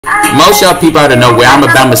Most y'all people ought to know where I'm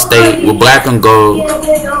at Bama State. We're black and gold.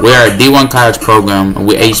 We're a D1 college program. And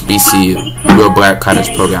we're HBCU. We're a black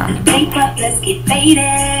college program.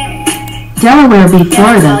 Delaware be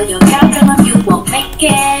Florida.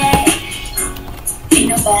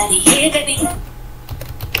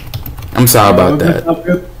 I'm sorry about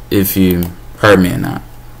that. If you heard me or not.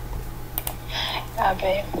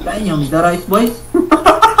 Damn, is that Ice Boy?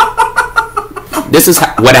 This is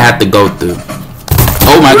what I have to go through.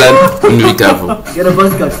 Oh my god, let me be careful. Get a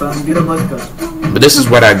buzz cut, fam. Get a buzz cut. But this is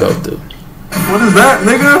what I go through. What is that,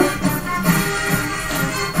 nigga?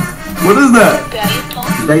 What is that?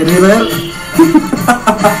 Is that your neighbor?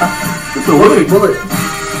 It's a bullet. Bullet.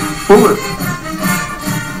 Pull it.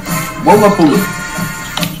 What am I pulling?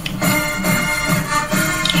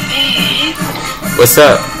 What's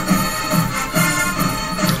up?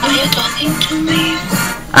 Are you talking to me?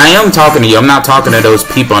 I am talking to you. I'm not talking to those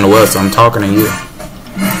people on the west. I'm talking to you.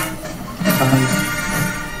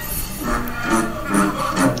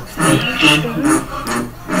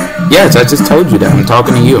 Yes, I just told you that. I'm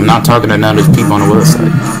talking to you. I'm not talking to none of those people on the west side.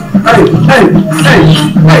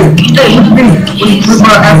 What's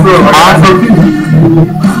my afro?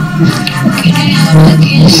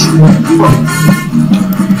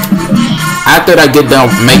 After I get done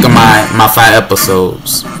making my 5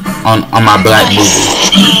 episodes on my black movie.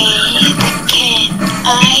 Can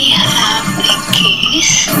I have a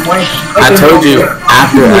kiss? I told you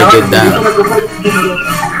after I get done.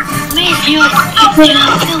 Wait, you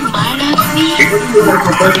still mad at me?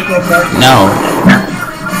 No.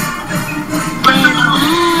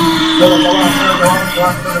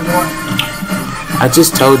 I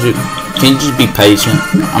just told you. Can you just be patient?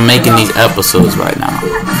 I'm making these episodes right now.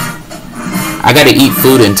 I gotta eat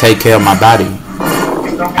food and take care of my body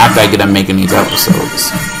after I get done making these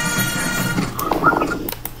episodes.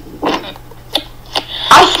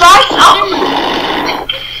 I sliced up.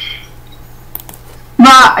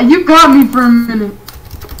 Nah, you got me for a minute.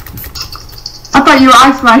 I thought you were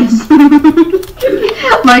ice sliced.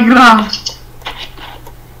 Like that.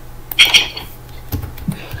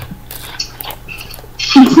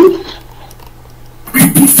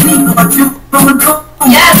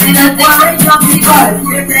 Yes, in a different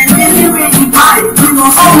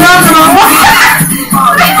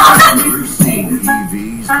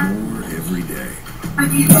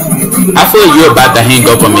I feel like you're about to hang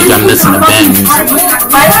up on me if I'm listening to band music.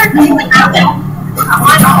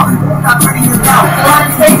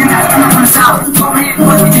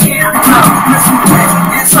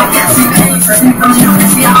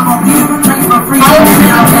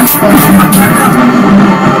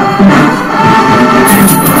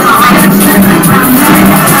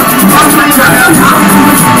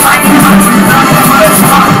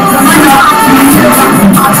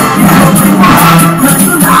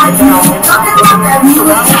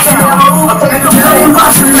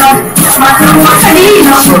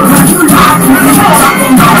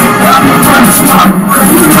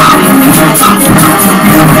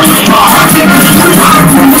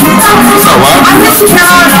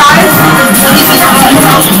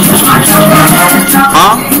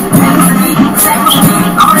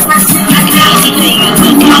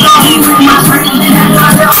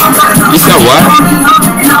 You said what?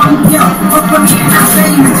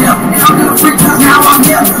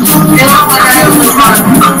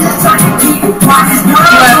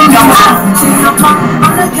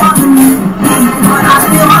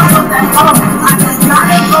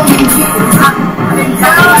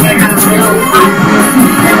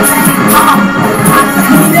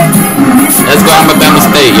 Let's go. I'm a Bama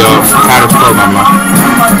State, yo. College program, man.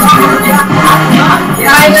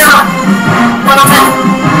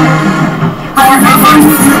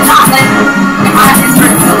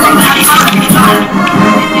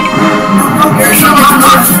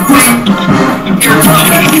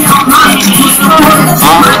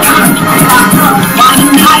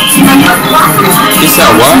 You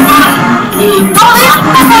said what?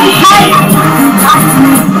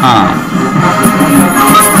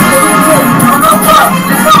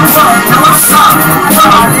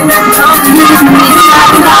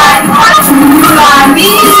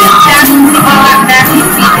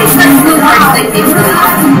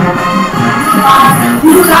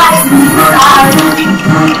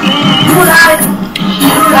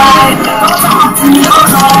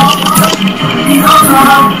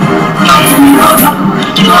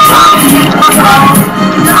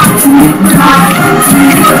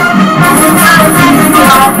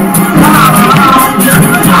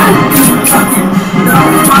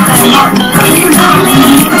 Thank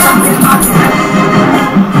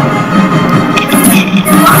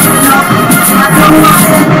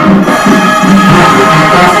you.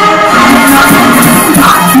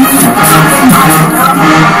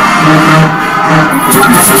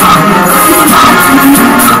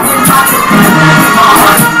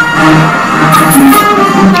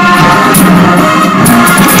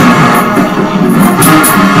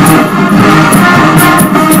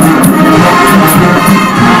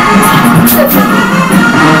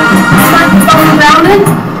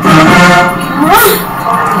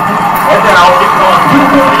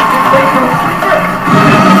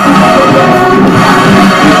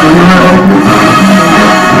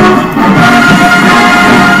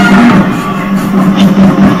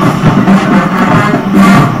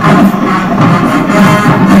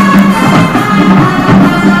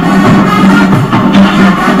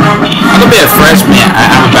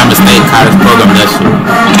 college program this year.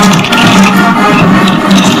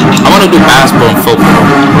 I want to do basketball and football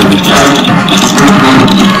with each other.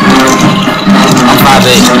 I'm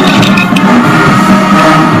 5'8".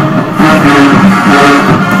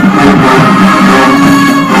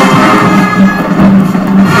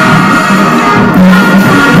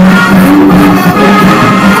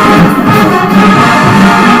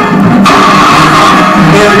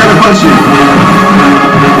 Hey, I gotta punch you.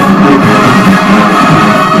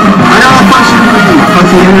 I gotta punch you.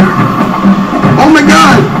 Punch you here. Oh my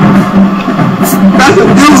god! That's a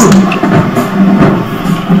dude!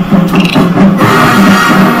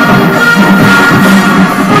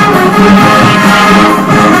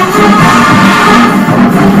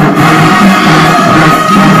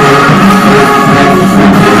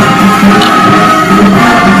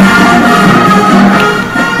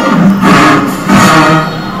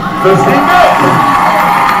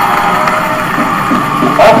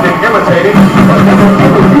 Often imitated, but never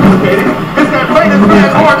duplicated. It's that greatest man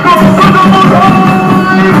hardcore football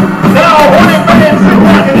time! Now, Hornet fans, sit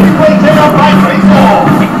back and replay tail by baseball.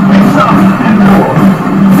 Face up and more.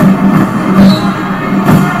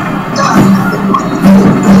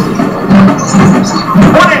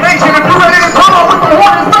 Hornet Nation, if you're ready to come on with the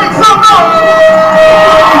Hornets, make some noise!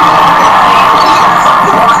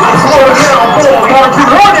 Let's slow it down, 4 yards to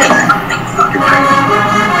Hornets!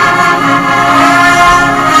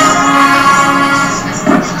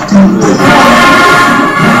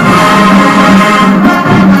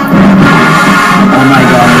 Oh my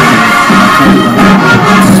god.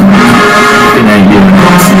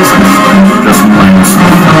 Just minus.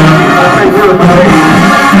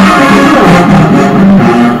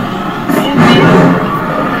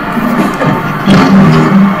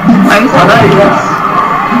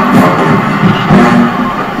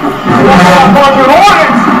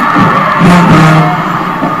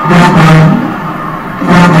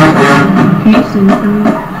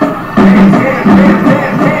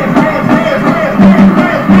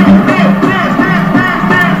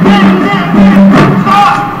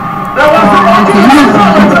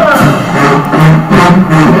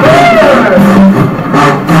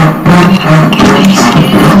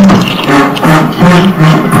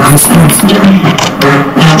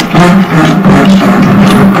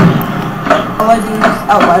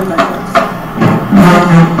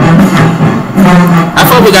 I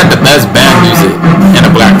thought we got the best band music in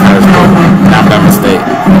a black college program, not by mistake.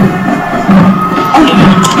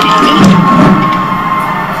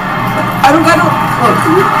 I don't got no.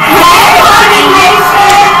 Hey, Hornet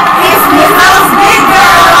Nation! It's the house big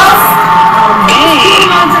girls! Hey.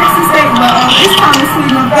 I'm on Texas State, but it's time to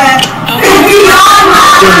sleep up that. Beyond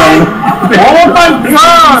mine! Oh my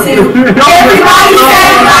god! Everybody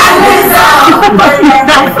say my Lizzo! Oh my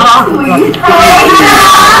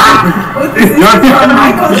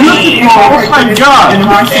god!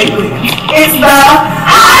 It's the